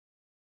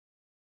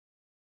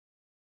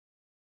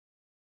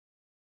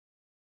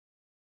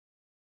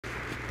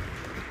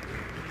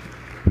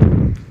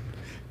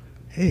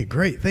Hey,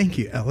 great. Thank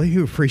you, Ellie.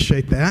 You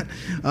appreciate that.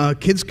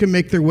 Kids can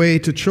make their way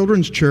to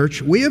Children's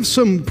Church. We have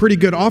some pretty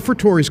good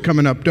offertories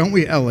coming up, don't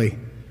we, Ellie?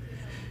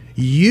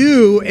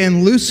 You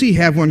and Lucy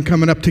have one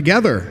coming up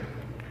together.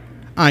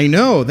 I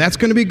know. That's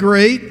going to be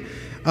great.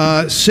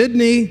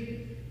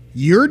 Sydney,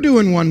 you're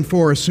doing one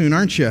for us soon,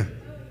 aren't you?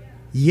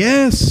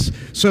 Yes.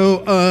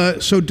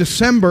 So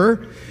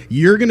December,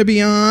 you're going to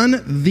be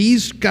on.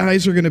 These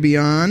guys are going to be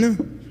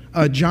on.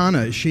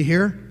 Jana, is she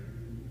here?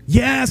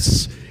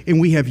 Yes. And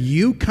we have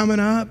you coming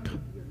up.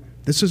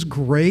 This is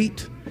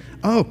great.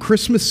 Oh,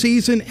 Christmas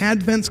season,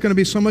 Advent's going to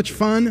be so much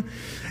fun.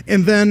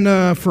 And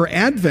then for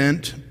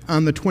Advent,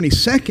 on the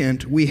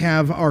 22nd, we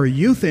have our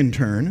youth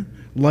intern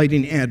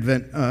lighting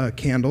Advent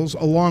candles,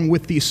 along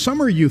with the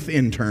summer youth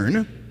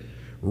intern,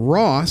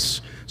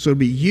 Ross. So it'll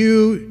be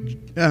you,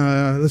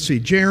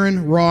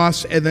 Jaron,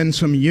 Ross, and then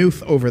some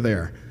youth over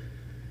there.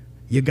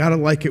 You got to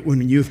like it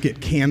when youth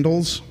get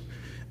candles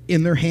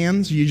in their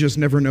hands. You just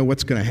never know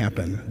what's going to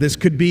happen. This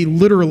could be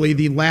literally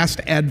the last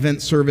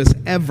Advent service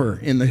ever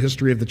in the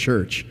history of the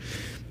church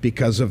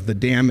because of the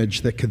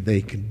damage that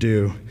they could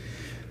do.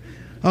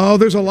 Oh,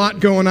 there's a lot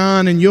going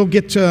on, and you'll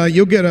get a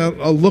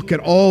look at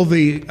all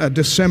the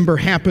December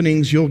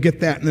happenings. You'll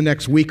get that in the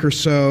next week or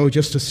so,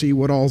 just to see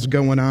what all's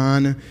going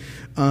on.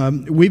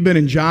 We've been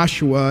in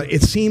Joshua.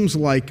 It seems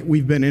like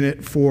we've been in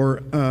it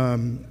for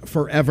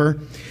forever.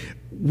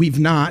 We've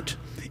not.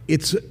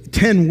 It's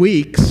 10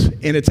 weeks,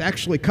 and it's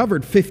actually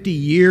covered 50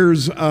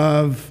 years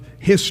of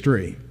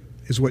history,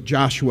 is what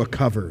Joshua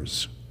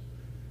covers.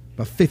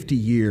 About 50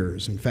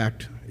 years, in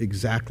fact,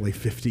 exactly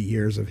 50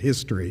 years of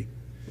history.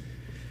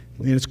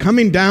 And it's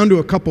coming down to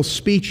a couple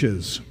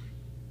speeches.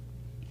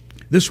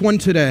 This one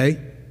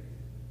today,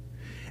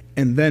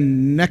 and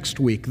then next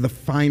week, the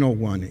final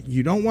one.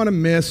 You don't want to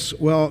miss,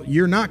 well,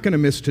 you're not going to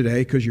miss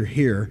today because you're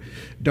here.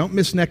 Don't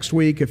miss next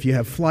week. If you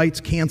have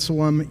flights, cancel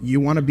them. You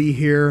want to be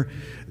here.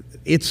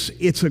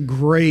 It's a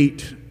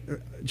great,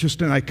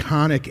 just an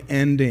iconic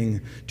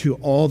ending to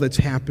all that's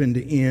happened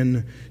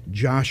in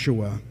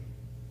Joshua.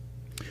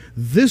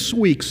 This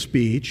week's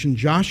speech in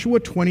Joshua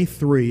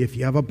 23, if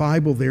you have a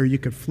Bible there, you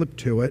could flip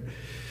to it.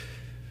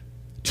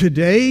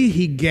 Today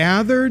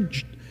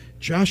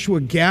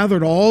Joshua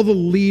gathered all the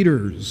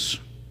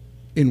leaders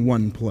in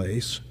one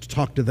place to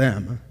talk to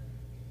them.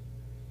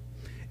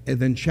 And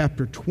then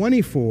chapter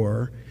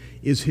 24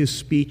 is his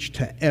speech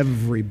to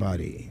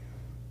everybody.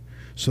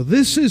 So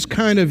this is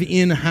kind of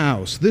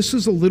in-house. This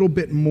is a little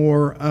bit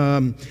more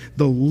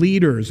the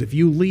leaders. If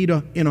you lead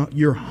in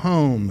your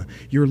home,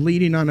 you're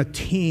leading on a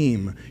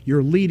team,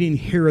 you're leading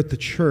here at the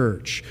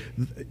church.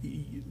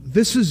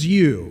 This is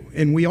you,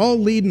 and we all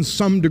lead in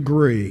some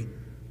degree.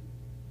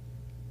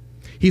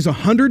 He's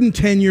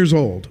 110 years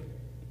old.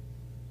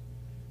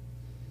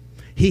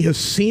 He has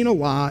seen a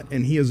lot,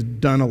 and he has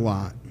done a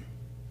lot.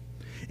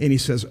 And he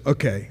says,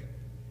 okay,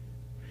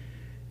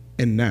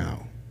 and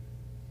now.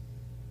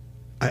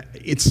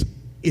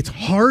 It's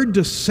hard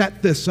to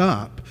set this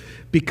up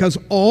because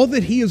all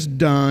that he has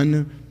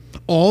done,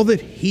 all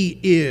that he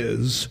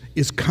is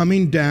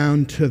coming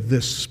down to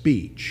this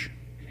speech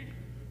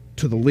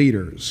to the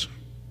leaders,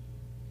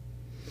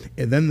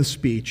 and then the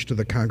speech to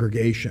the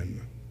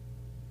congregation.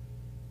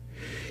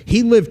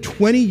 He lived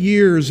 20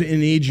 years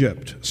in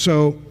Egypt,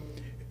 so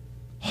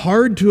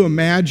hard to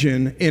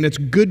imagine, and it's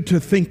good to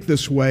think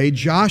this way.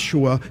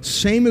 Joshua,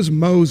 same as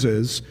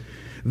Moses,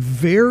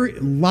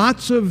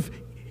 lots of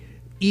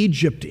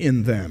Egypt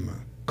in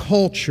them,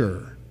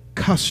 culture,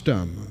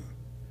 custom,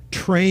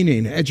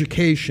 training,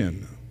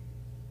 education.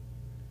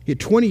 He had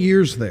 20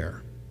 years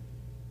there.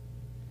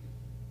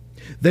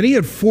 Then he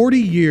had 40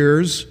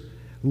 years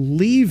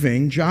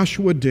leaving,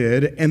 Joshua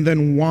did, and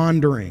then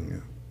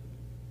wandering.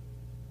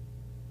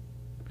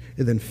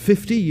 And then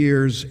 50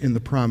 years in the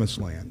promised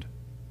land.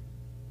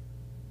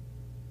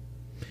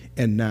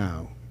 And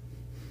now,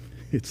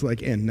 it's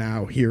like, and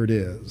now here it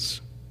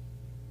is.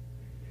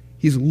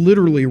 He's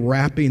literally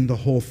wrapping the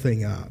whole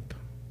thing up.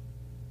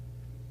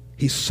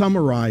 He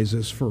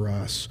summarizes for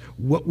us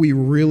what we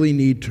really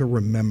need to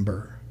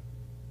remember.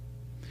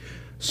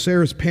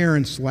 Sarah's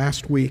parents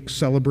last week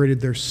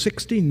celebrated their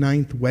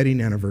 69th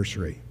wedding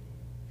anniversary.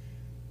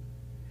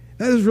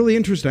 That is really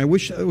interesting. I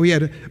wish we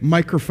had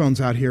microphones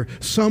out here.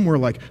 Some were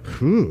like,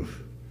 whew.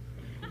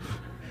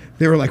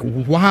 They were like,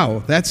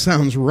 wow, that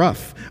sounds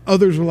rough.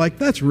 Others were like,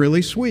 that's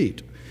really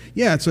sweet.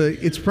 Yeah,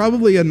 it's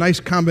probably a nice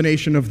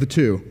combination of the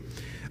two.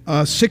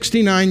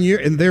 69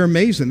 years, and they're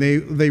amazing.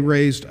 They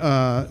raised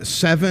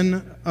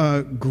 7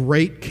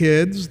 great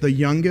kids. The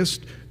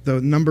youngest,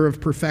 the number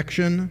of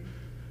perfection,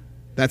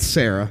 that's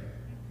Sarah.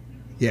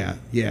 Yeah.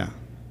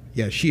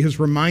 She has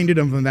reminded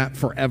them of that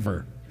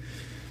forever.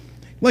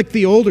 Like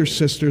the older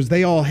sisters,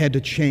 they all had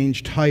to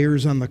change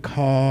tires on the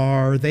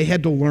car. They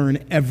had to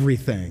learn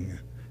everything.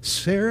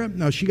 Sarah,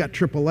 no, she got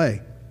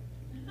AAA.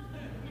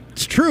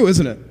 It's true,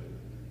 isn't it?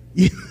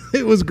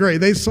 It was great.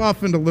 They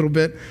softened a little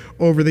bit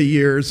over the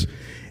years.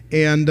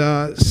 And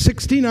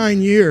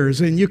 69 years,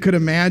 and you could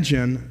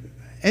imagine,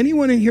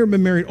 anyone in here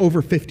been married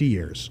over 50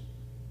 years?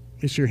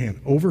 Raise your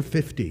hand. Over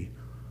 50.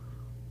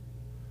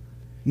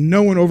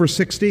 No one over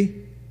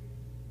 60?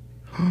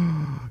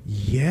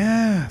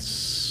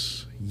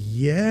 Yes.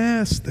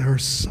 Yes, there are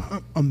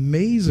some.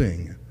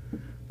 Amazing.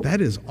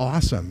 That is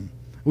awesome.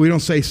 We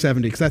don't say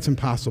 70 because that's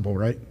impossible,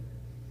 right?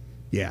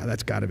 Yeah,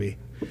 that's got to be.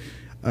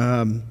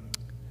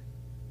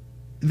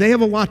 They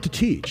have a lot to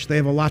teach. They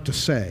have a lot to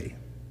say.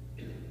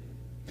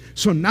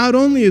 So not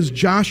only is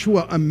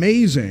Joshua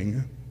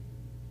amazing,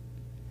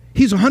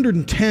 he's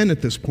 110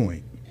 at this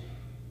point.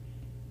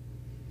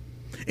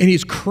 And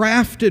he's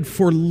crafted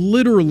for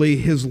literally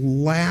his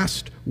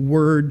last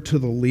word to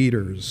the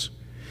leaders.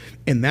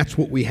 And that's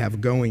what we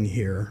have going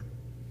here.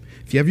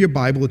 If you have your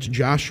Bible, it's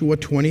Joshua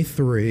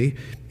 23.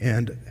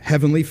 And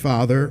Heavenly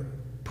Father,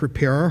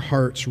 prepare our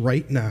hearts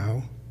right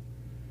now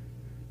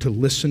to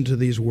listen to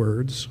these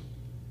words,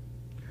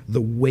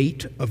 the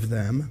weight of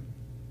them,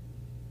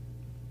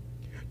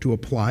 to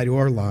apply to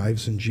our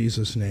lives. In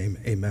Jesus' name,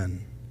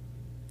 amen.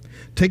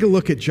 Take a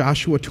look at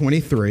Joshua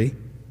 23.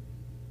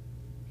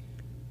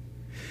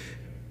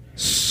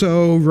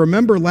 So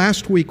remember,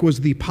 last week was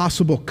the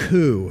possible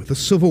coup, the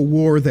civil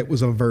war that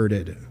was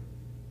averted.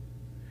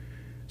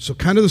 So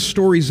kind of the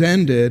story's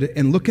ended,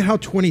 and look at how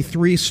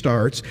 23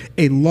 starts,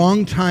 a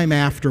long time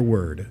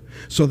afterward.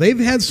 So they've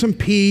had some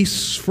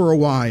peace for a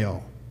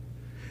while.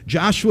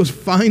 Joshua's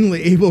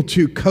finally able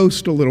to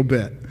coast a little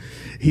bit.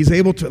 He's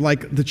able to,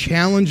 the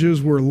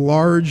challenges were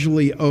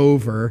largely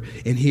over,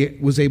 and he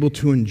was able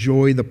to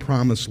enjoy the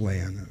promised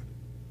land.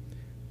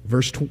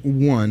 Verse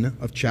 1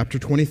 of chapter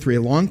 23,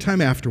 a long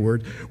time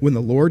afterward, when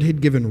the Lord had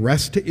given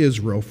rest to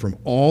Israel from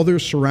all their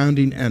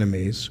surrounding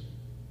enemies,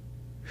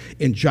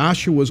 and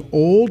Joshua was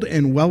old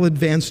and well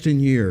advanced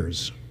in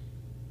years,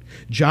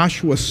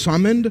 Joshua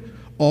summoned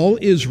all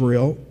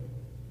Israel,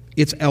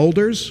 its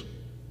elders,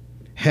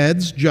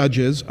 heads,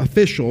 judges,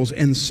 officials,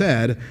 and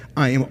said,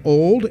 I am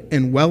old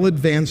and well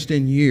advanced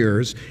in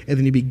years. And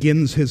then he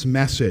begins his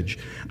message.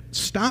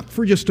 Stop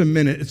for just a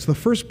minute. It's the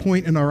first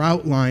point in our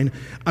outline.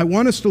 I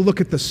want us to look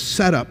at the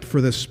setup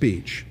for this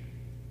speech.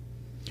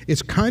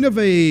 It's kind of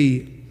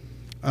it's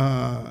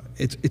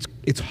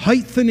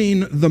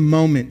heightening the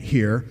moment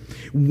here.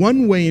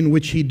 One way in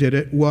which he did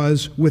it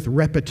was with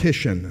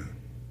repetition.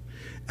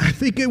 I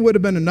think it would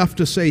have been enough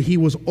to say he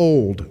was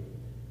old.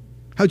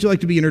 How'd you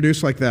like to be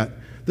introduced like that?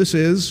 This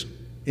is,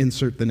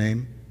 insert the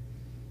name,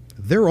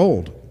 they're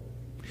old.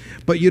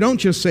 But you don't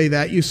just say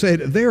that, you say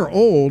they're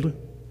old,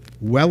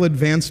 well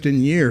advanced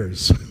in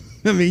years.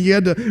 I mean, you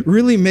had to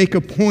really make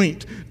a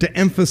point to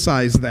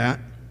emphasize that.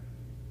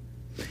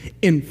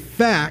 In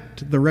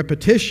fact, the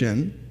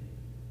repetition,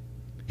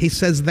 he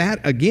says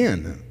that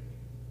again.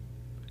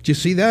 Did you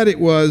see that?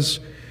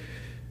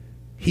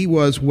 He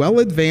was well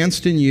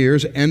advanced in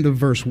years, end of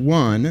verse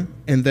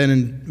 1, and then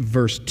in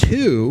verse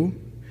 2,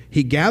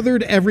 he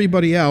gathered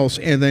everybody else,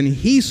 and then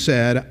he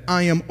said,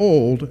 I am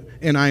old,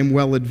 and I am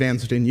well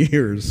advanced in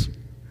years.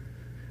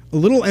 A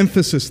little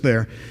emphasis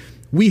there.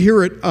 We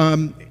hear it,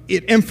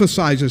 it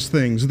emphasizes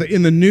things.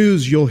 In the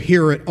news, you'll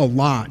hear it a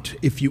lot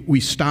if we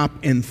stop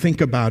and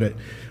think about it.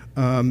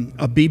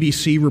 A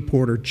BBC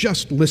reporter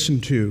just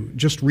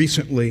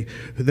recently,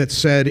 that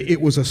said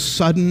it was a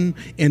sudden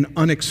and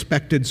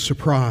unexpected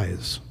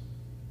surprise.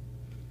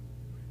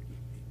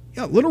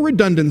 Yeah, a little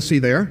redundancy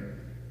there.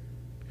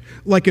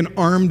 Like an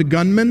armed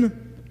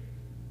gunman.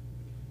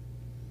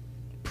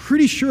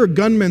 Pretty sure a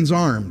gunman's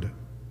armed.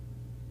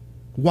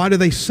 Why do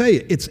they say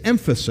it? It's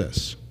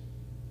emphasis.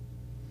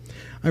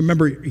 I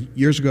remember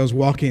years ago I was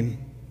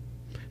walking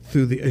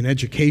through an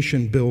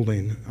education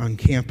building on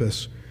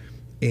campus,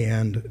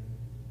 and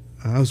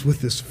I was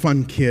with this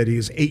fun kid. He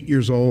was 8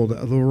 years old,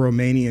 a little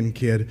Romanian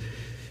kid,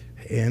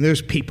 and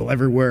there's people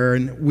everywhere,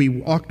 and we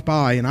walked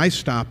by, and I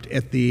stopped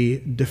at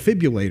the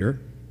defibrillator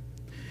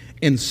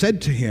and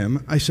said to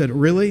him, I said,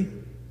 really?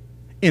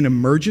 An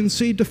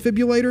emergency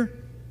defibrillator?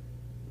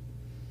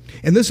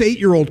 And this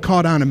 8-year-old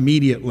caught on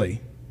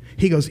immediately.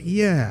 He goes,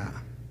 yeah,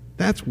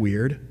 that's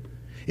weird.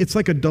 It's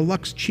like a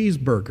deluxe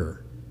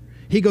cheeseburger.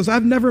 He goes,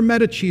 I've never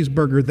met a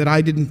cheeseburger that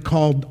I didn't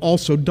call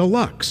also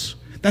deluxe.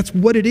 That's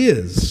what it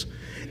is.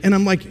 And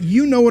I'm like,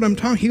 you know what I'm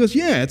talking? He goes,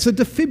 yeah, it's a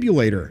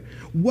defibrillator.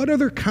 What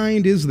other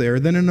kind is there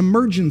than an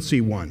emergency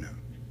one?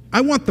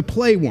 I want the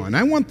play one.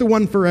 I want the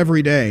one for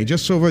every day,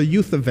 just so for a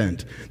youth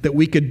event that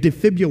we could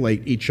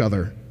defibrillate each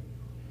other.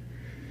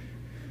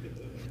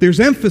 There's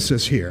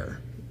emphasis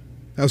here.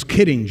 I was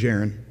kidding,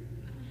 Jaron.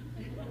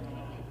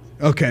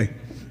 Okay.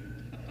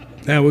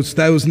 That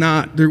was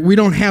not, we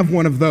don't have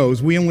one of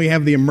those. We only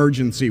have the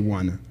emergency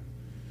one.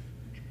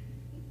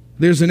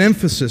 There's an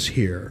emphasis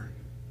here.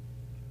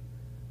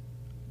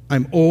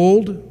 I'm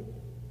old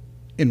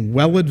and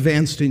well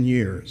advanced in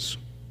years.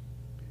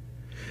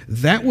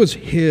 That was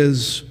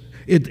his.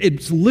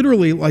 It's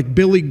literally like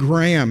Billy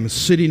Graham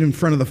sitting in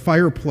front of the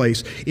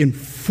fireplace in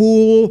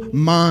full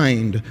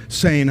mind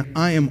saying,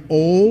 I am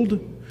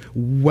old,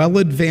 well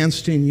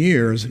advanced in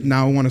years.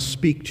 Now I want to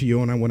speak to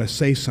you and I want to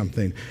say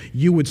something.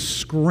 You would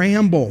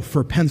scramble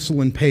for pencil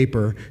and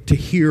paper to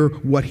hear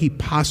what he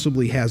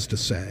possibly has to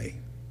say.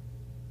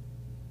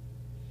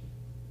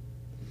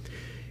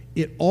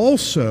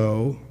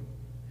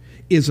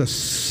 is a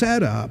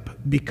setup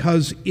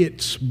because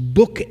it's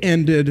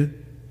bookended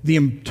the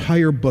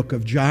entire book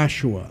of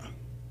Joshua.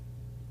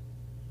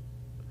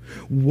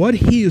 What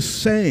he is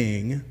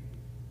saying,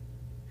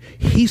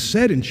 he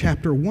said in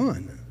chapter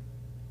 1.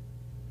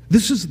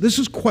 This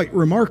is quite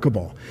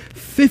remarkable.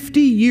 50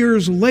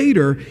 years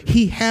later,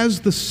 he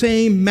has the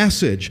same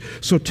message.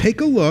 So take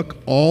a look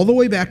all the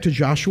way back to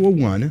Joshua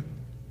 1.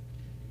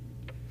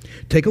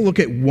 Take a look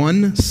at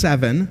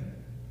 1:7.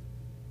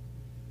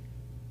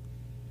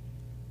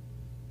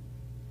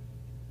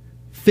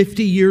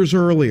 50 years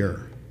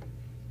earlier.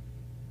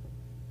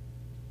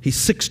 He's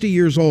 60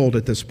 years old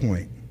at this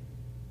point.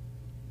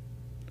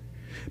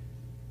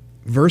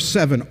 Verse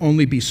 7,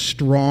 only be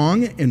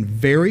strong and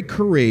very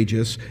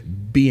courageous,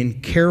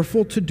 being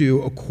careful to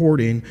do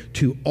according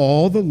to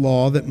all the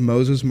law that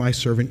Moses my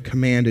servant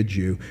commanded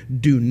you.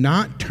 Do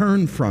not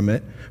turn from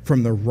it,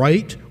 from the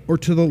right or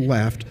to the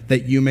left,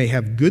 that you may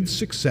have good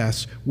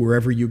success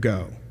wherever you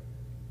go.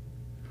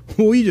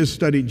 We just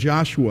studied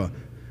Joshua.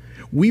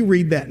 We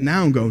read that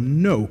now and go,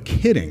 no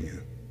kidding.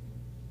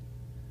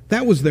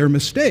 That was their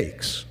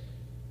mistakes.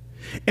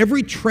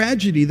 Every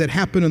tragedy that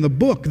happened in the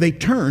book, they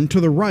turned to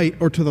the right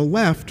or to the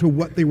left to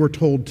what they were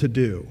told to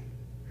do.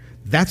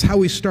 That's how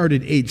we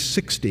started age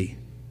 60.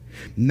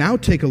 Now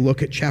take a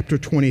look at chapter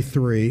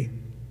 23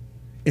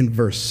 in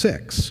verse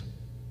 6.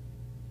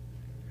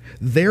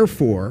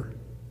 Therefore,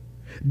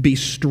 be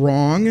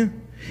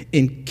strong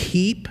and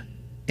keep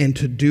and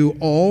to do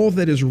all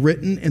that is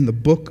written in the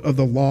book of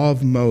the law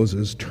of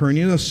Moses,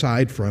 turning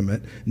aside from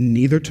it,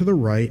 neither to the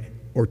right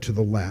or to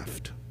the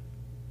left.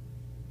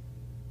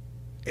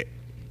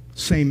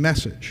 Same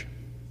message.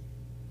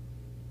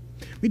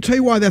 Let me tell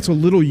you why that's a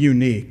little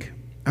unique.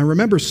 I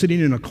remember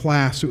sitting in a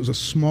class, it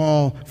was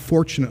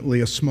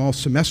fortunately a small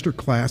semester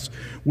class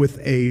with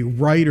a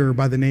writer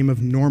by the name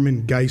of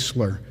Norman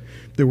Geisler.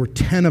 There were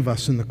 10 of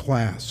us in the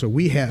class, so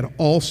we had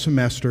all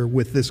semester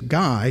with this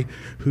guy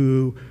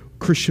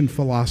Christian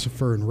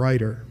philosopher and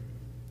writer.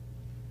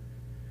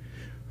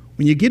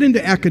 When you get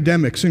into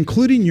academics,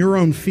 including your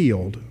own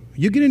field,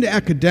 you get into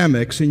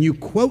academics and you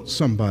quote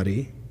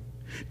somebody,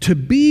 to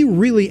be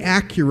really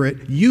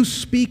accurate, you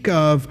speak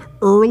of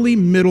early,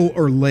 middle,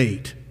 or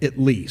late, at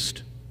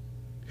least.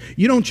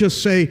 You don't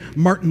just say,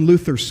 Martin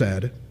Luther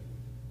said.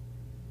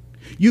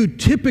 You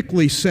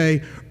typically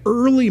say,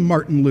 early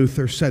Martin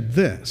Luther said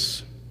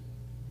this.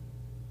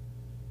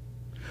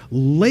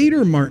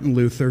 Later Martin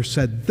Luther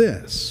said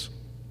this,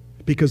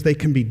 because they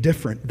can be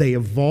different. They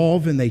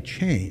evolve and they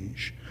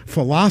change.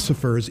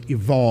 Philosophers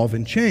evolve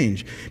and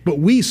change. But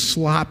we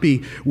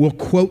sloppy will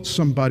quote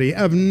somebody,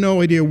 have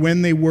no idea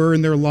when they were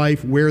in their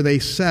life, where they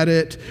said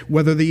it,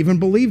 whether they even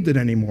believed it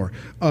anymore.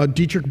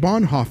 Dietrich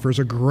Bonhoeffer is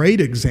a great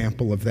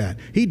example of that.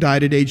 He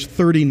died at age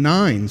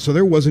 39, so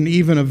there wasn't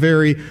even a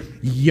very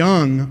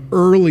young,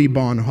 early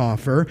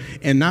Bonhoeffer,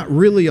 and not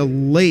really a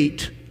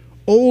late,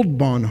 old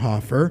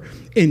Bonhoeffer,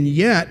 and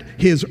yet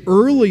his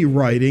early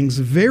writings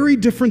very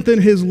different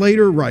than his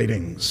later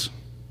writings.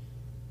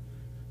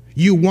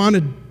 You want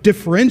to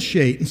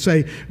differentiate and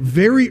say,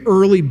 very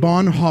early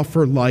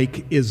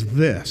Bonhoeffer-like is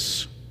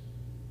this.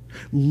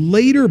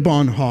 Later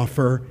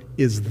Bonhoeffer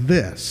is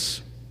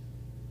this.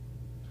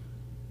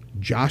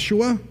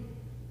 Joshua,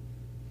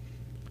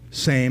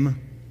 same.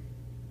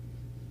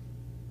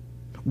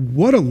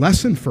 What a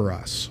lesson for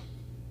us.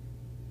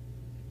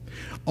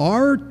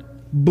 Our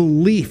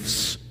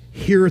beliefs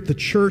here at the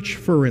church,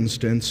 for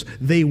instance,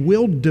 they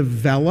will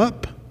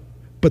develop,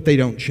 but they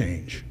don't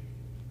change.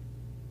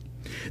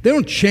 They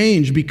don't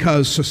change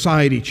because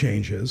society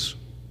changes.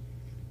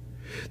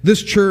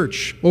 This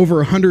church, over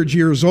 100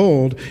 years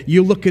old,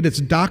 you look at its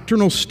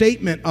doctrinal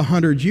statement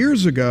 100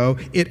 years ago,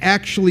 it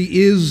actually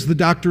is the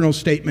doctrinal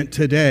statement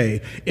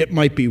today. It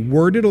might be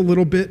worded a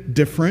little bit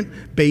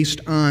different based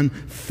on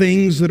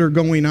things that are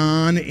going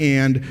on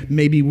and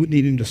maybe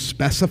needing to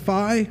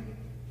specify,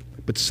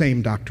 but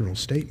same doctrinal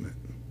statement.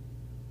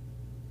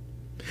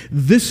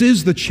 This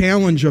is the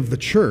challenge of the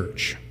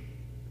church.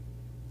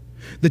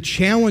 The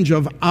challenge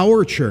of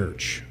our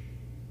church.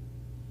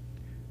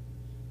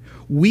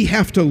 We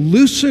have to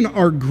loosen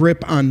our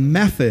grip on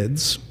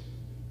methods,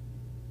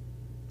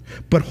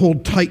 but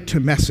hold tight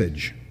to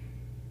message.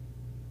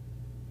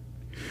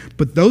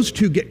 But those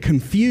two get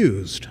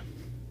confused.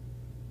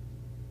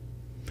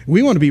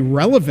 We want to be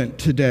relevant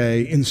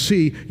today and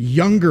see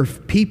younger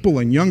people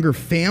and younger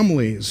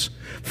families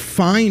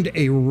find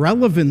a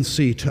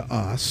relevancy to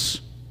us.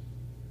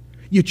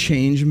 You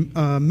change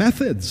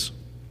methods.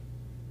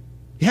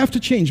 You have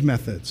to change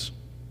methods.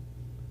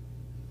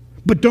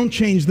 But don't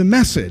change the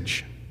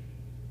message.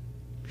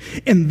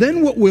 And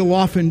then what we'll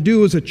often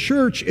do as a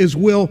church is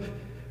we'll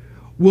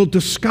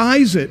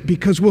disguise it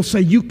because we'll say,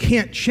 you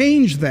can't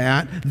change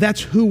that. That's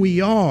who we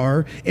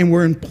are. And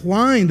we're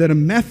implying that a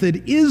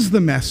method is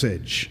the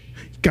message.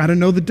 You've got to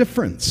know the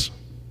difference.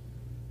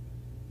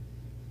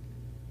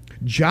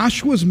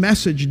 Joshua's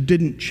message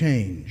didn't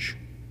change.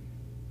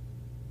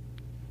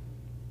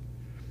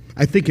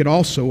 I think it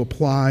also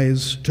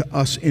applies to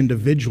us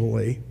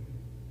individually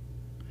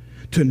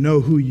to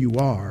know who you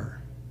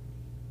are.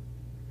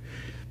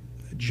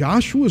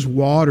 Joshua's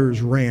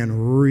waters ran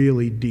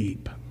really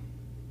deep.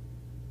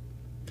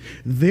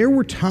 There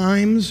were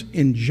times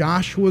in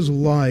Joshua's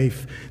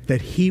life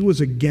that he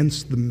was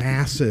against the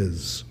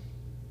masses,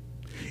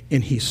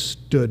 and he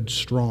stood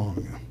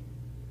strong.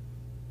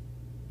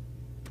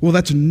 Well,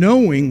 that's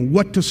knowing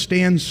what to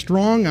stand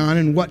strong on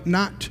and what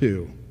not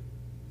to.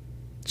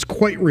 It's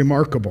quite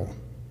remarkable.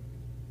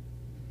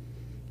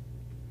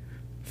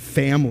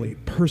 Family,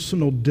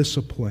 personal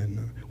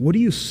discipline. What do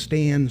you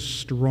stand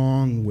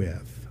strong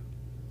with?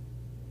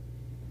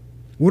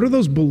 What are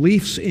those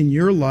beliefs in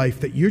your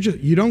life that you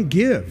don't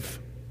give?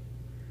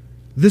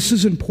 This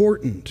is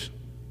important.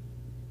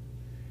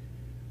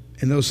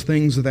 And those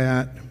things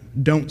that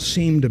don't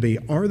seem to be,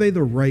 are they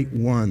the right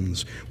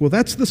ones? Well,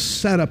 that's the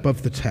setup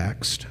of the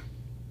text.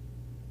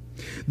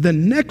 The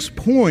next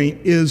point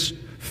is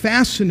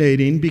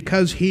fascinating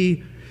because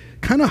he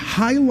kind of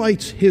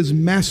highlights his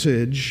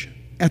message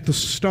at the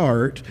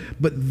start,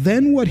 but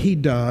then what he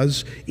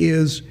does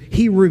is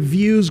he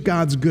reviews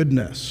God's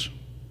goodness.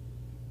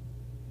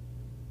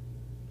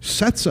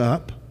 Sets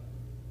up,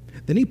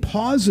 then he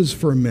pauses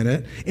for a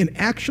minute and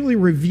actually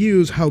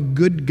reviews how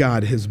good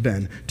God has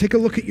been. Take a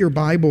look at your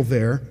Bible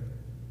there.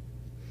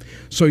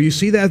 So you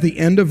see that at the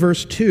end of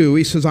verse 2,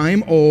 he says, I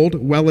am old,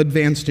 well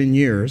advanced in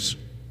years,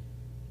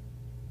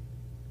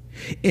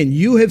 and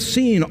you have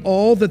seen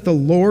all that the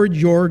Lord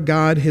your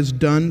God has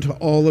done to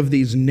all of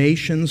these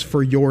nations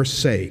for your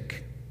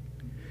sake.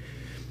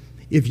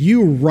 If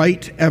you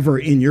write ever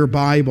in your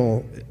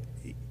Bible,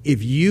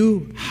 if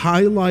you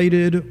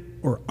highlighted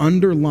or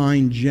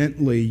underline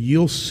gently,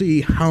 you'll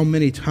see how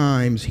many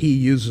times he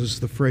uses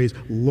the phrase,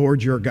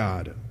 Lord your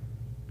God.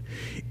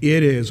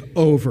 It is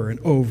over and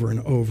over and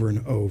over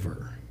and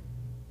over.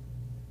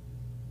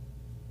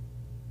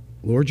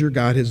 Lord your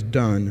God has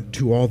done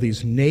to all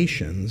these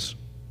nations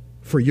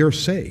for your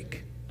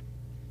sake.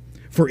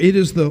 For it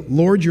is the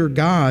Lord your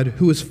God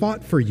who has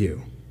fought for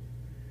you.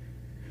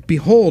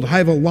 Behold, I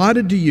have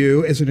allotted to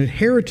you as an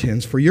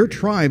inheritance for your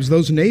tribes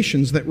those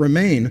nations that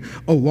remain,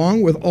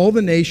 along with all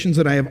the nations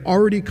that I have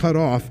already cut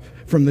off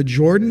from the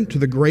Jordan to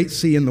the great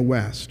sea in the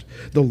west.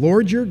 The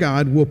Lord your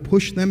God will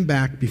push them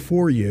back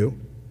before you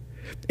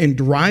and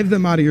drive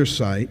them out of your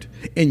sight,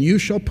 and you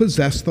shall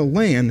possess the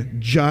land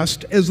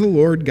just as the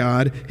Lord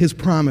God has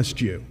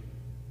promised you.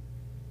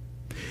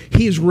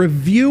 He's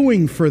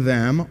reviewing for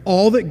them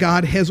all that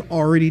God has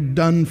already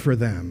done for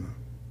them.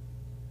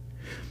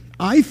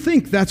 I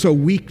think that's a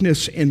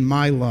weakness in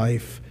my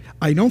life.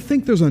 I don't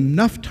think there's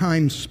enough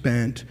time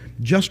spent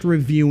just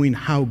reviewing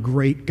how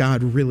great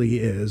God really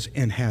is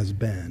and has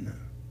been.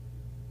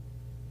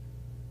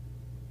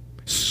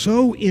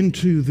 So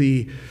into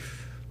the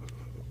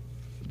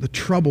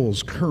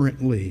troubles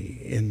currently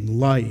in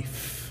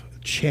life,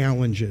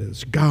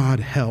 challenges, God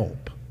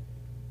help.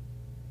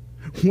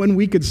 When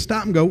we could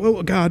stop and go,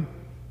 oh, God,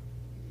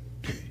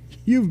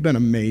 you've been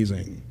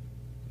amazing.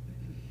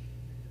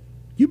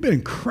 You've been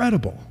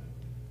incredible.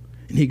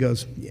 And he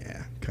goes,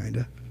 yeah, kind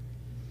of.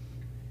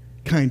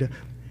 Kind of.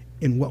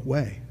 In what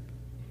way?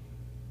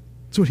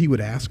 That's what he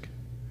would ask.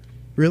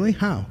 Really?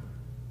 How?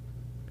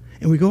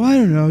 And we go, I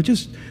don't know,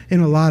 just in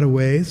a lot of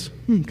ways.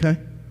 Okay.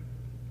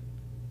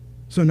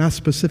 So not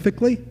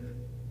specifically?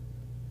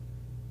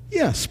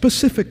 Yeah,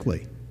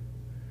 specifically.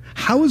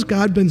 How has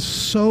God been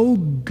so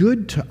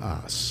good to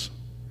us?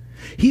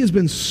 He has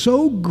been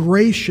so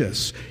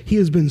gracious. He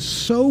has been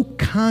so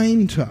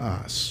kind to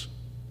us.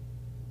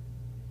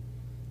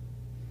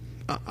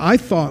 I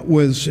thought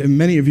was, and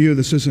many of you,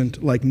 this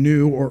isn't like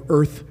new or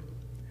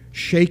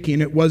earth-shaking.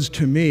 It was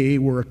to me,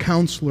 where a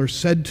counselor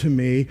said to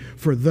me,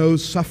 for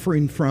those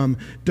suffering from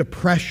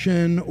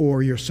depression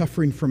or you're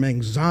suffering from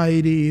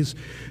anxieties,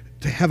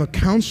 to have a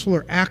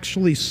counselor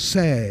actually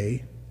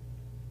say,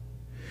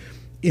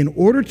 in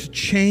order to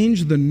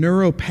change the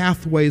neural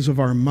pathways of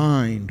our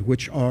mind,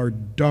 which are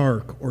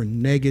dark or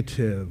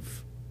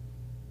negative,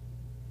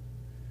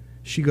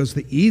 she goes,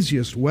 the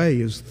easiest way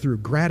is through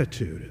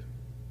gratitude.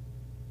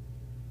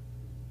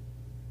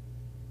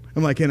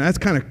 I'm like, and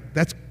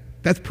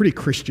that's pretty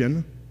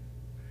Christian.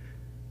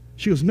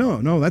 She goes,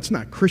 no, that's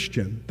not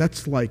Christian.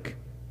 That's like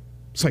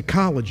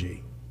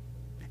psychology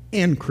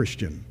and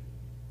Christian.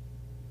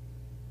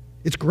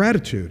 It's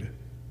gratitude.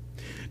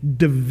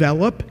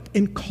 Develop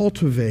and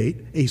cultivate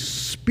a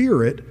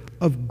spirit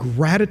of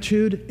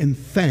gratitude and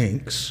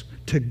thanks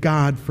to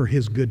God for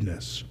his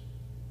goodness.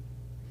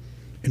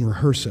 And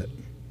rehearse it.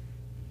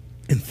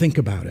 And think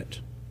about it.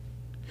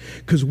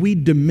 Because we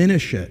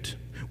diminish it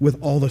with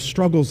all the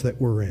struggles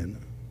that we're in.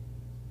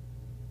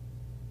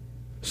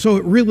 So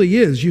it really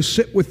is. You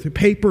sit with a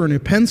paper and a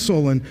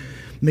pencil, and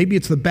maybe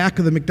it's the back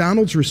of the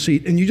McDonald's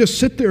receipt, and you just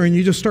sit there and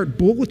you just start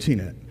bulleting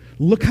it.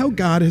 Look how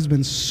God has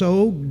been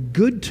so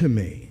good to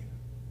me.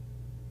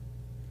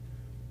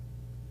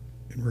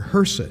 And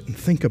rehearse it and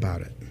think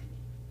about it.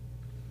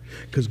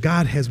 Because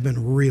God has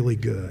been really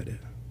good.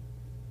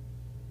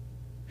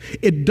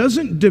 It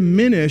doesn't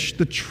diminish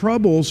the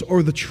troubles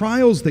or the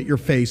trials that you're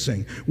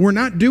facing. We're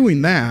not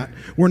doing that.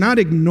 We're not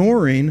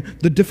ignoring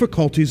the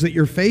difficulties that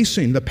you're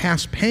facing, the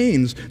past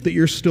pains that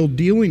you're still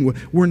dealing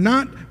with. We're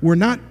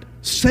not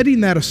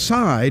setting that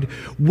aside.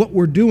 What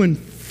we're doing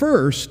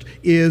first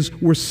is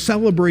we're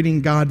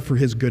celebrating God for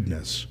his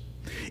goodness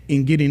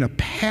and getting a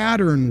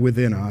pattern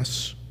within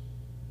us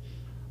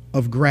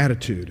of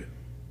gratitude.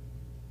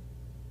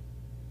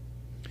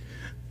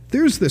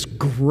 There's this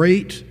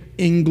great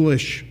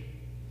English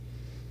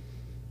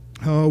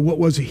what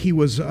was he? He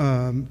was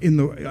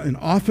an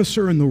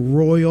officer in the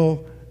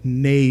Royal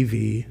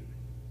Navy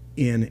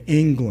in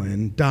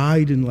England,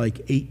 died in like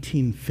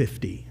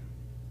 1850.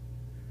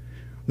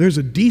 There's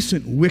a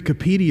decent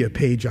Wikipedia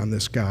page on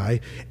this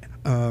guy,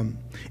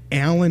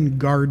 Alan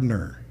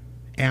Gardner.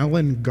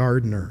 Alan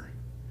Gardner.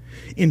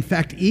 In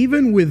fact,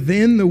 even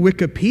within the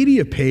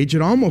Wikipedia page,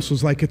 it almost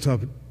was like it's a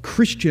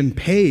Christian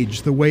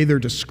page, the way they're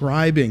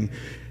describing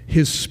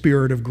his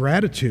spirit of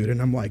gratitude.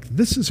 And I'm like,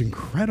 this is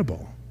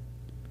incredible.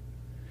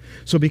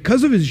 So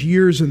because of his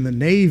years in the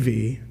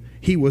Navy,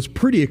 he was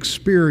pretty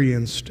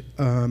experienced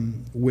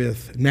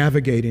with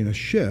navigating a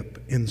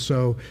ship. And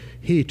so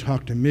he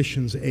talked to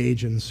missions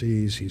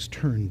agencies. He's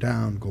turned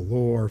down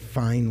galore,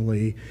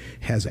 finally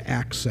has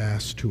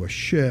access to a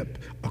ship,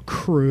 a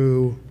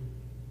crew.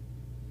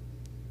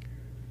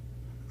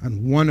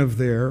 On one of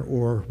their,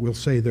 or we'll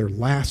say their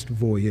last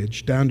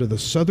voyage, down to the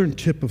southern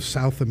tip of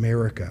South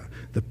America,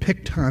 the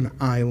Picton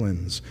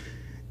Islands.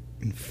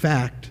 In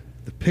fact,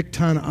 the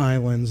Picton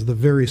Islands, the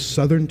very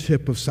southern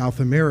tip of South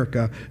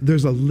America,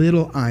 there's a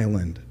little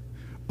island.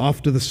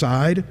 Off to the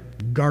side,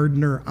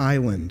 Gardner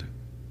Island.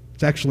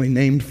 It's actually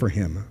named for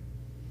him.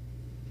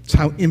 It's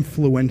how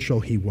influential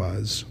he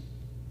was.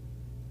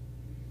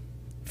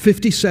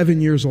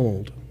 57 years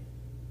old.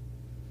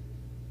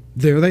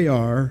 There they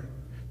are,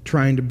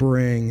 trying to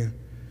bring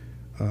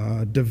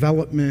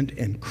development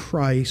and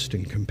Christ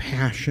and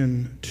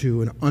compassion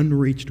to an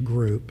unreached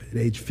group. At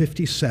age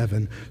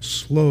 57,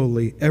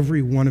 slowly,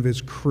 every one of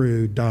his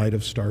crew died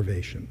of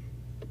starvation.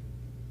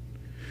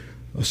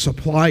 A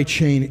supply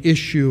chain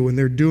issue, and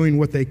they're doing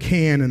what they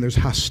can, and there's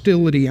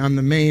hostility on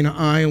the main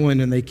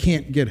island, and they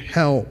can't get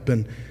help.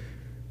 And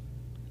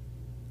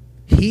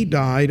he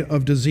died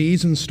of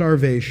disease and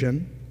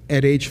starvation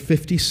at age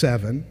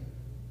 57.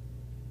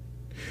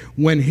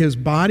 When his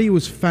body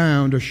was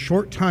found a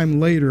short time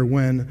later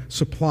when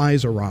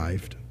supplies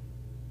arrived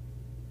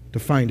to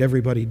find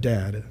everybody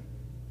dead,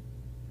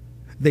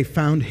 they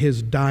found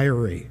his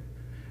diary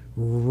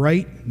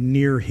right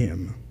near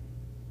him.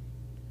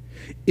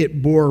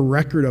 It bore a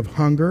record of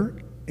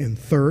hunger and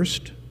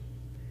thirst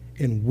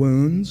and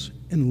wounds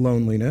and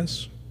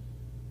loneliness.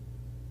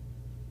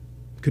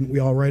 Couldn't we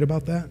all write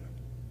about that?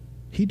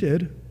 He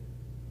did.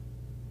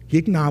 He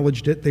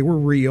acknowledged it. They were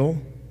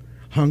real.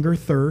 Hunger,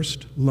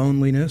 thirst,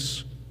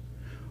 loneliness,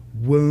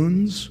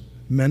 wounds,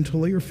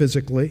 mentally or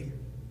physically.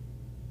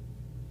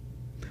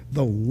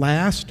 The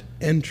last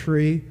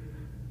entry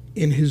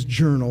in his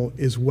journal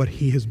is what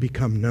he has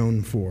become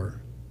known for.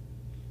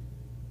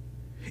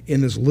 In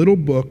this little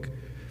book,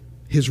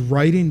 his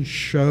writing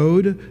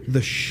showed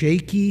the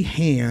shaky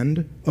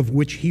hand of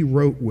which he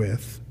wrote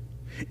with,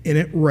 and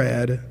it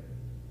read,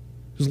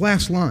 his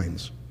last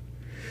lines,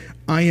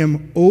 "I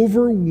am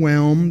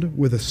overwhelmed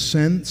with a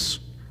sense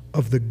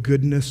of the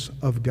goodness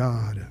of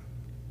God."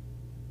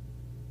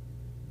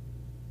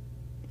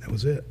 That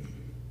was it.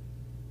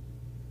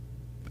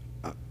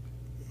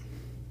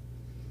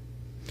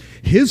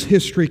 His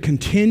history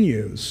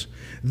continues.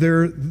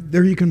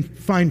 There you can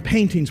find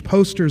paintings,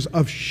 posters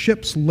of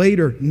ships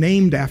later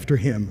named after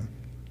him.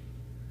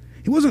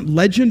 He wasn't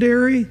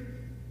legendary,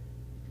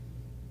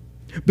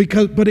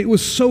 but it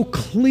was so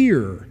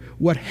clear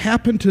what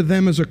happened to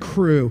them as a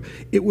crew.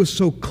 It was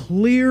so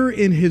clear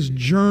in his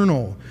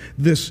journal,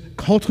 this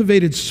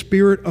cultivated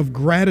spirit of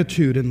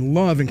gratitude and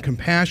love and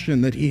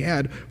compassion that he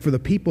had for the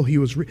people he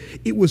was.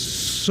 It was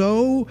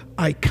so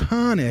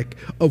iconic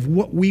of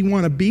what we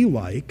want to be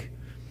like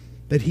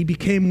that he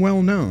became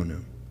well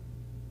known.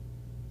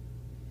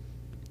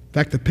 In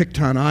fact, the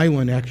Picton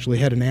Island actually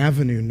had an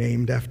avenue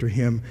named after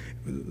him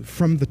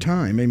from the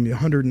time, maybe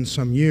 100 and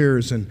some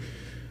years, and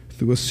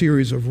through a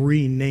series of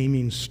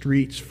renaming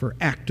streets for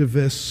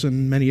activists,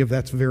 and many of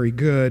that's very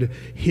good,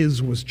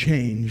 his was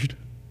changed.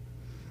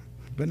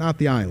 But not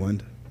the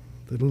island.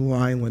 The little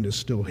island is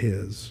still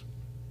his.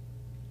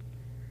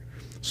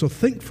 So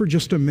think for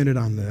just a minute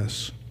on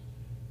this.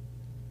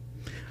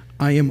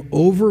 I am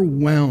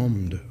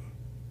overwhelmed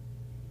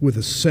with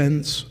a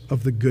sense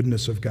of the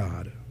goodness of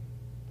God.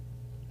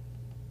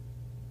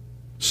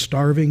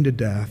 Starving to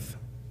death,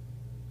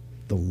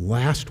 the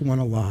last one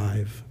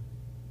alive,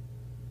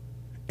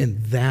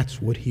 and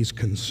that's what he's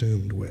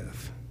consumed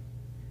with.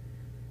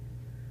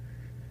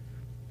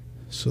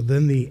 So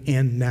then the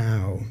and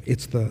now,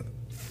 it's the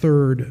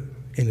third,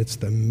 and it's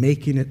the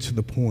making it to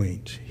the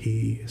point.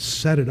 He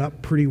set it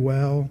up pretty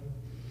well.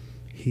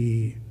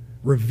 He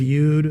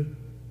reviewed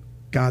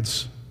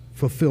God's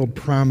fulfilled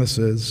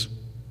promises,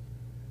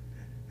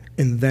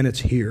 and then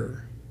it's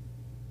here.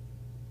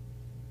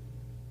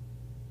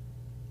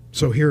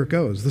 So here it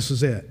goes. This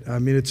is it. I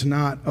mean, it's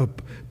not a,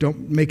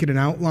 don't make it an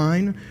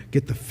outline.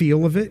 Get the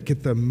feel of it.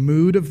 Get the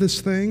mood of this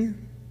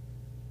thing.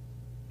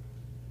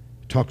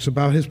 Talks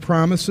about his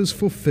promises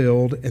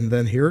fulfilled, and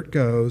then here it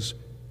goes.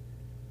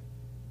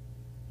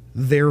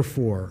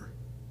 Therefore,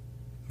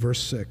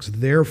 verse 6,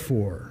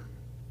 therefore,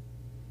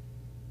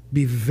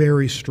 be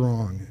very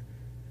strong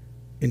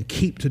and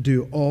keep to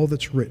do all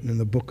that's written in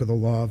the book of the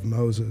law of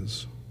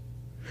Moses,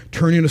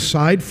 turning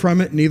aside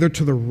from it neither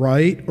to the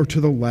right or to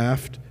the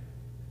left,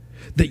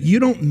 that you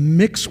don't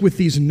mix with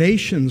these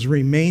nations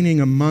remaining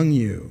among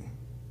you,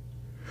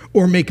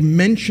 or make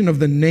mention of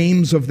the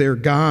names of their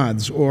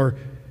gods, or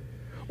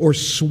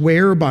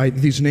swear by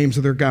these names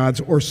of their gods,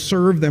 or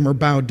serve them or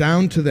bow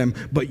down to them.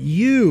 But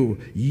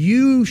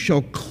you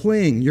shall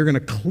cling, you're going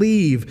to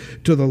cleave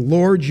to the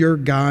Lord your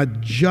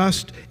God,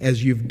 just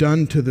as you've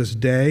done to this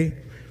day.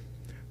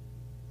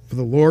 For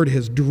the Lord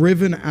has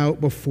driven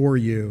out before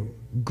you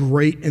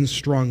great and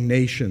strong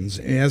nations.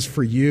 And as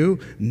for you,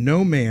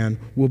 no man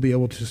will be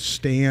able to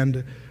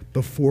stand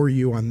before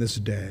you on this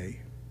day.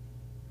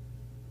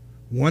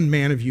 One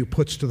man of you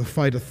puts to the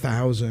fight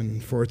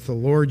 1,000, for it's the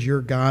Lord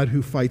your God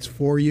who fights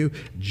for you,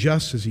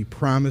 just as he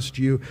promised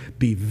you.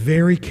 Be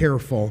very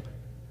careful,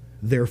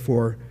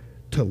 therefore,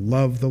 to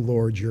love the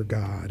Lord your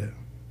God.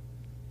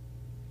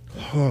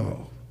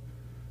 Oh,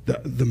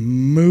 the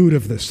mood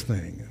of this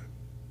thing.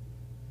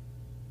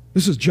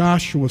 This is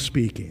Joshua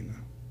speaking.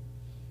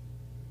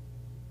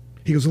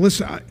 He goes,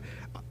 listen,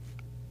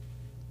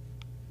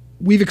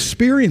 we've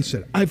experienced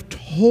it. I've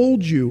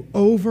told you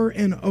over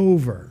and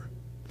over.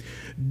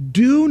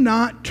 Do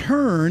not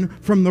turn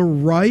from the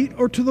right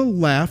or to the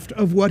left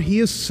of what he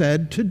has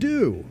said to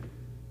do.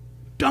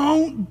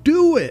 Don't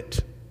do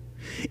it.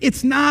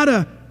 It's not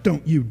a,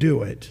 don't you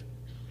do it.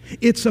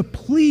 It's a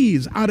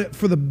please,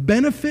 for the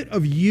benefit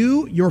of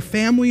you, your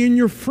family, and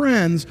your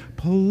friends,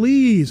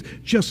 please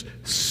just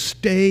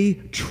stay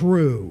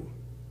true.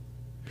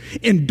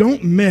 And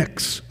don't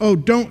mix. Oh,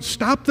 don't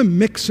stop the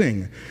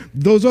mixing.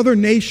 Those other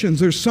nations,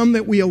 there's some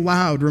that we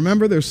allowed.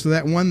 Remember, there's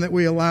that one that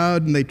we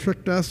allowed and they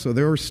tricked us, so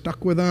they were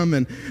stuck with them.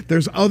 And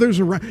there's others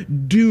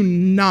around. Do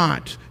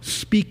not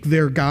speak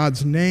their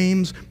gods'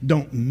 names.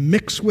 Don't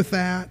mix with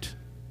that.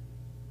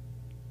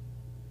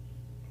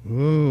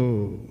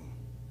 Oh,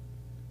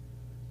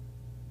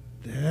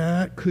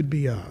 that could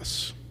be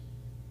us.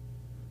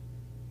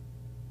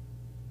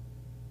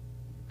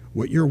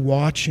 What you're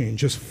watching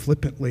just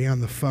flippantly on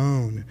the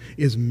phone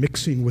is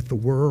mixing with the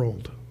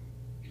world.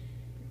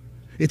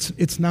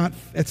 It's not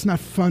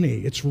funny.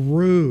 It's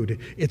rude.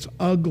 It's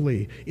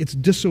ugly. It's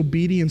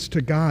disobedience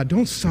to God.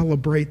 Don't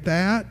celebrate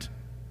that.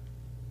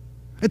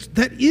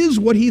 That is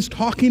what he's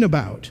talking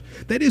about.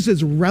 That is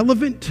as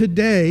relevant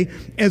today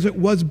as it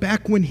was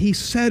back when he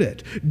said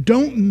it.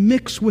 Don't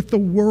mix with the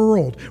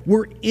world.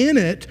 We're in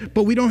it,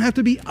 but we don't have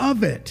to be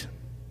of it.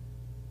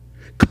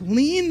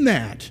 Clean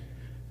that.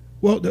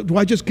 Well, do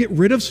I just get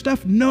rid of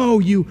stuff? No,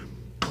 you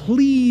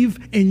cleave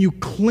and you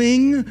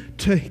cling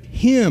to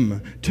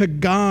him, to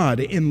God,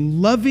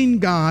 and loving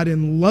God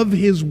and love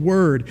his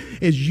word.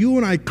 As you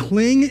and I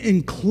cling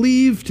and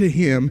cleave to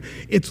him,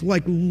 it's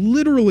like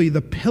literally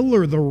the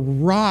pillar, the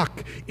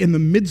rock in the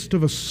midst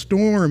of a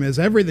storm as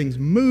everything's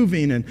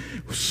moving and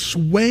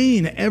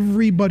swaying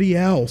everybody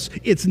else.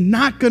 It's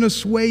not going to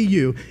sway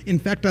you. In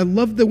fact, I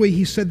love the way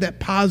he said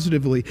that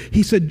positively.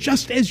 He said,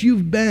 just as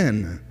you've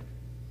been.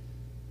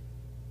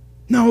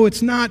 No,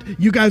 it's not,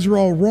 you guys are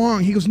all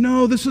wrong. He goes,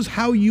 no, this is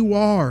how you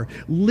are.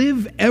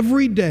 Live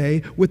every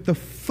day with the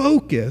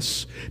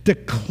focus to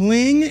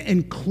cling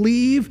and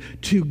cleave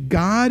to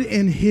God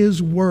and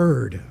his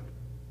word.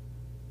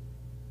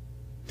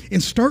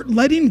 And start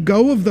letting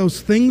go of those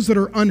things that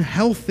are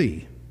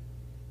unhealthy.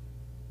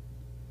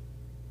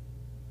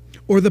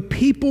 Or the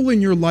people in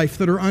your life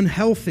that are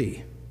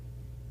unhealthy.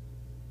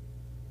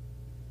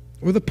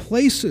 Or the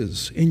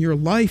places in your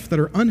life that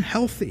are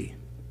unhealthy.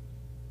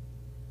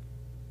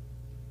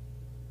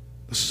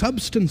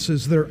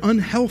 Substances that are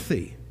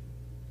unhealthy.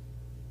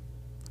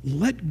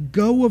 Let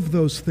go of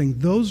those things.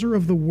 Those are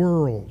of the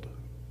world.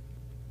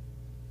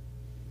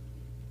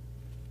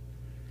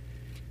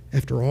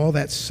 After all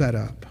that's set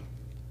up,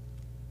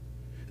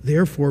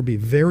 therefore be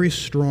very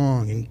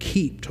strong and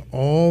keep to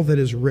all that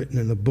is written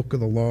in the book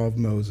of the law of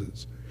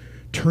Moses.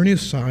 Turn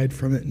aside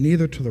from it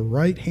neither to the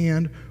right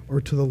hand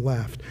or to the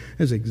left.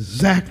 That's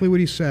exactly what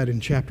he said in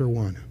chapter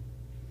 1.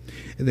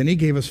 And then he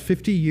gave us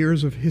 50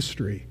 years of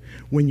history.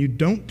 When you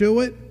don't do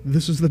it,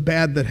 this is the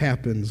bad that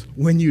happens.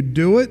 When you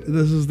do it,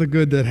 this is the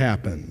good that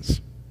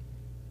happens.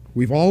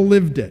 We've all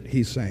lived it,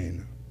 he's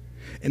saying.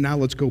 And now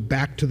let's go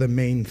back to the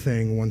main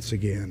thing once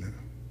again.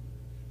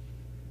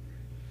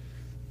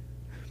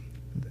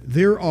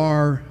 There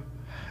are,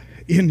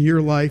 in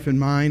your life and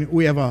mine,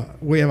 we have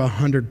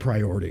 100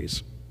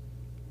 priorities.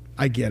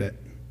 I get it.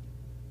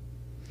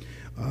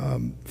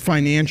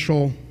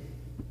 Financial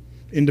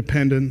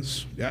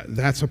independence,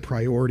 that's a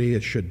priority,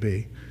 it should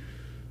be.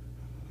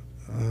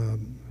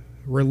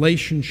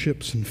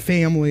 Relationships and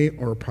family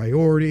are a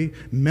priority.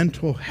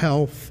 Mental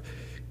health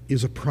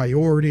is a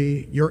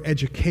priority, your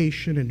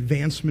education,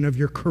 advancement of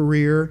your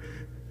career.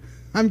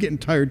 I'm getting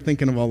tired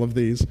thinking of all of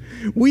these.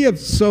 We have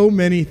so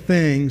many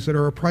things that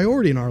are a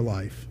priority in our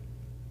life.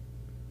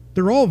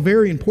 They're all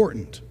very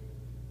important.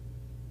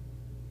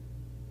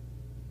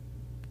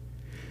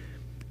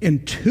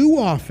 And too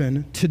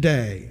often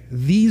today,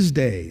 these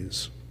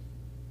days,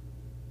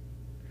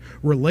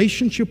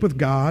 relationship with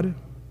God,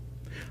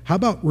 how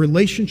about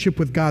relationship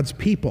with God's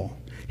people,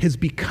 has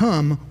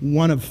become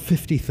one of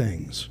 50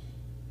 things.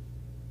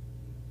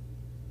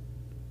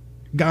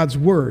 God's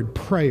word,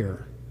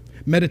 prayer,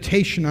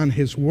 meditation on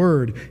his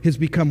word has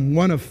become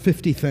one of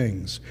 50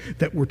 things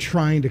that we're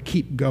trying to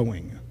keep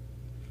going.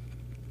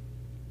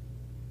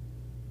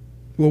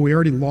 Well, we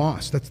already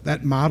lost.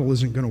 That model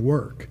isn't going to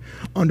work.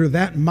 Under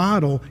that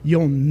model,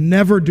 you'll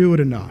never do it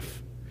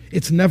enough.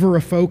 It's never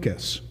a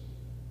focus.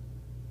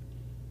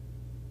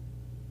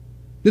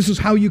 This is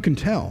how you can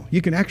tell.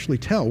 You can actually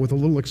tell with a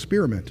little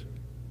experiment.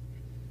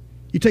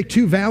 You take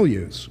two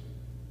values.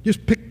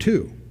 Just pick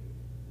two.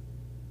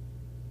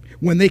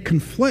 When they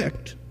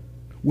conflict,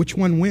 which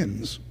one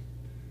wins?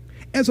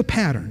 As a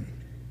pattern.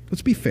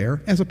 Let's be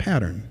fair, as a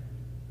pattern.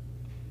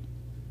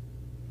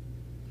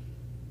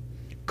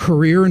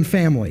 Career and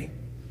family.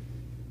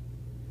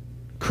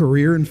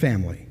 Career and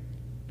family.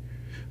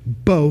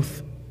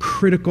 Both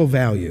critical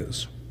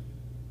values.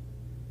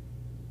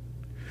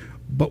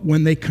 But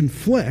when they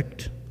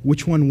conflict,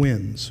 which one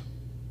wins?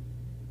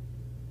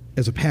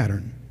 As a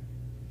pattern.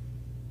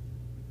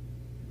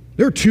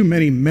 There are too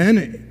many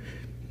men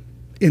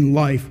in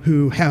life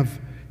who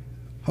have,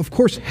 of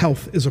course,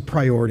 health is a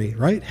priority,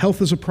 right?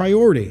 Health is a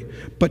priority.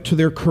 But to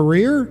their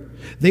career,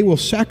 they will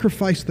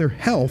sacrifice their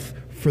health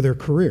for their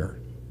career.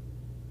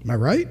 Am I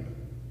right?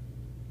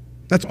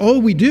 That's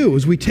all we do,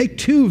 is we take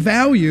two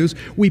values,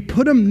 we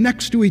put them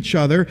next to each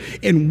other,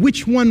 and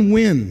which one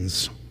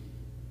wins?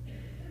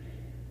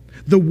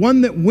 The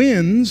one that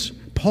wins,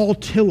 Paul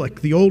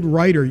Tillich, the old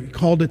writer,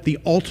 called it the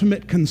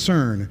ultimate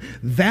concern.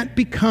 That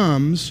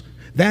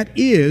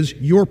is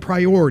your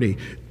priority.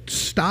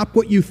 Stop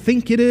what you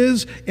think it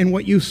is and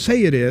what you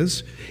say it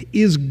is.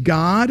 Is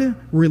God,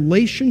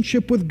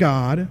 relationship with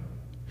God,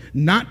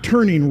 not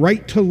turning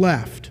right to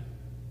left,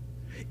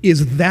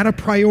 is that a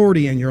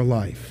priority in your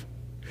life?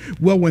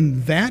 Well,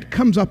 when that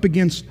comes up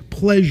against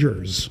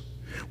pleasures,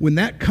 when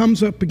that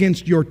comes up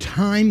against your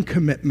time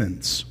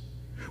commitments,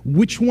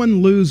 which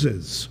one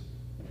loses?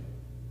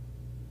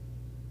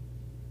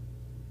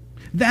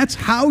 That's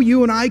how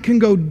you and I can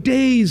go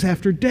days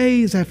after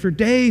days after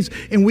days,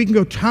 and we can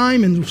go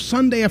time and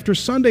Sunday after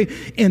Sunday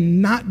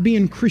and not be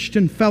in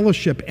Christian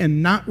fellowship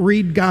and not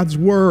read God's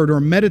word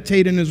or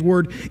meditate in his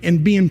word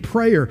and be in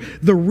prayer.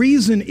 The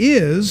reason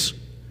is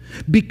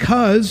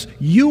because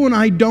you and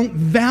I don't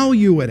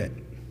value it.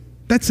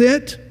 That's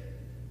it.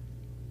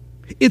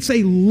 It's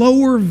a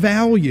lower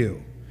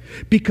value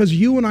because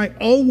you and I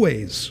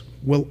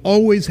will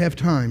always have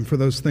time for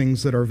those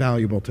things that are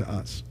valuable to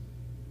us.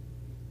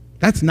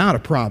 That's not a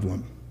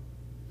problem.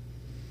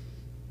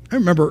 I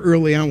remember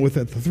early on with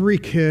the 3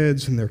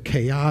 kids, and they're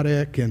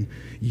chaotic, and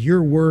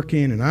you're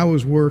working, and I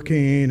was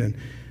working,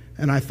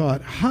 and I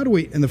thought,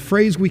 and the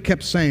phrase we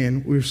kept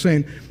saying, we were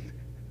saying,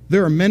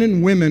 there are men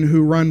and women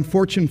who run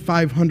Fortune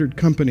 500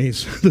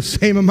 companies the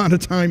same amount of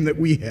time that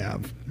we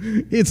have.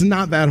 It's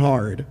not that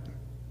hard.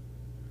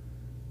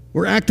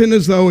 We're acting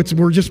as though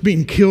we're just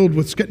being killed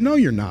with... No,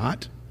 you're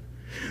not.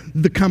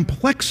 The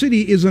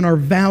complexity is in our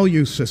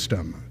value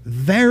system.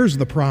 There's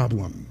the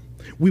problem.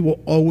 We will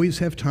always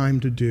have time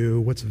to do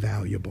what's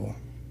valuable.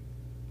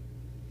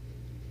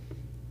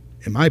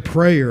 And my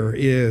prayer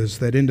is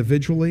that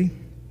individually,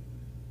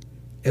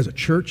 as a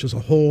church as a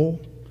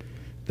whole,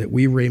 that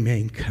we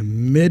remain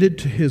committed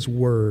to his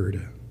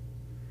word,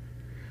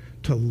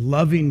 to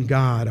loving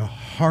God, a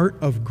heart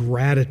of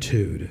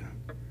gratitude.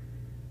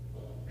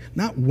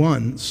 Not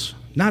once,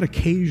 not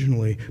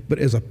occasionally, but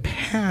as a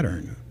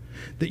pattern,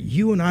 that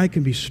you and I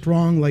can be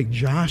strong like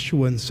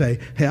Joshua and say,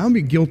 hey, I'll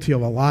be guilty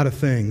of a lot of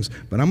things,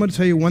 but I'm going to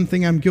tell you one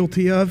thing I'm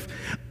guilty of.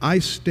 I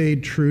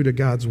stayed true to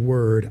God's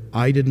word.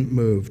 I didn't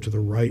move to the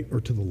right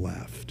or to the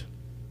left.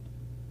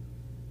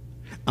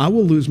 I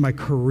will lose my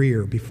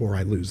career before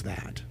I lose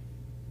that.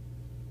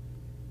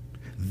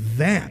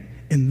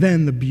 And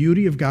then the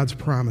beauty of God's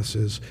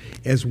promises,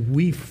 as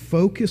we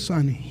focus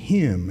on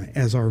him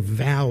as our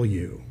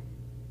value,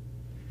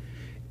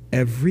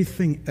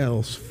 everything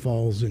else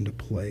falls into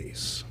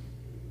place.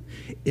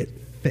 It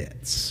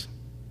fits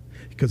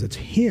because it's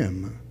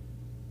him,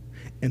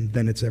 and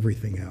then it's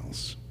everything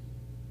else.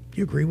 Do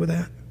you agree with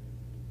that?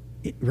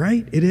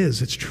 Right? It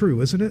is. It's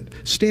true, isn't it?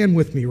 Stand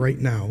with me right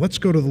now. Let's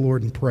go to the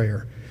Lord in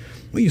prayer.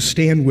 Will you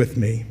stand with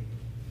me?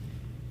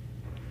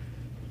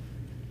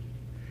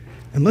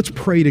 And let's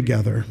pray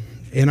together.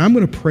 And I'm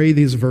going to pray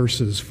these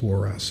verses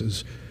for us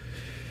as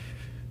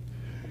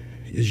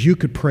you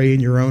could pray in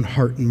your own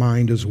heart and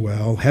mind as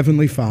well.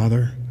 Heavenly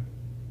Father,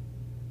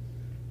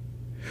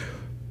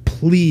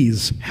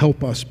 please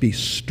help us be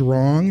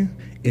strong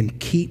and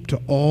keep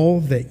to all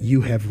that you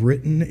have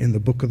written in the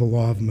book of the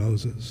law of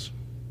Moses.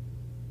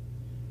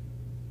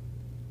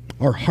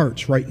 our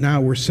hearts right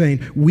now, we're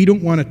saying we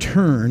don't want to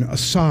turn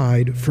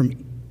aside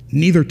from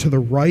neither to the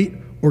right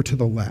or to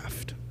the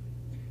left.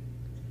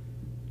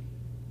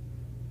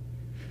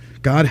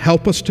 God,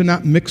 help us to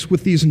not mix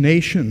with these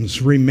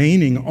nations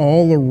remaining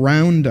all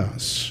around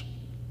us,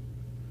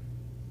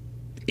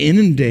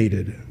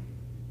 inundated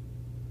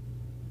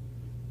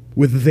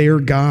with their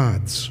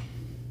gods,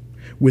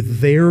 with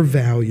their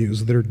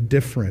values that are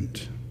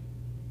different.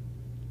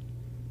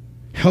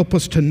 Help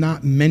us to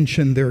not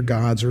mention their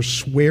gods or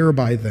swear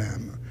by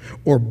them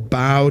or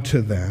bow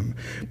to them.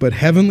 But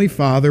Heavenly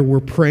Father, we're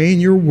praying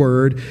your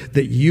word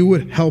that you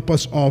would help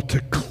us all to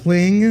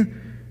cling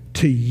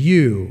to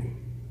you,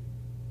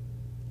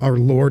 our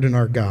Lord and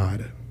our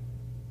God.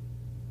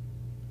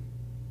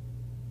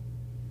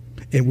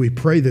 And we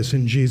pray this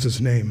in Jesus'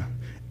 name.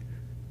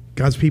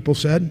 God's people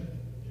said,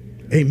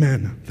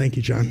 amen. Thank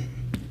you, John.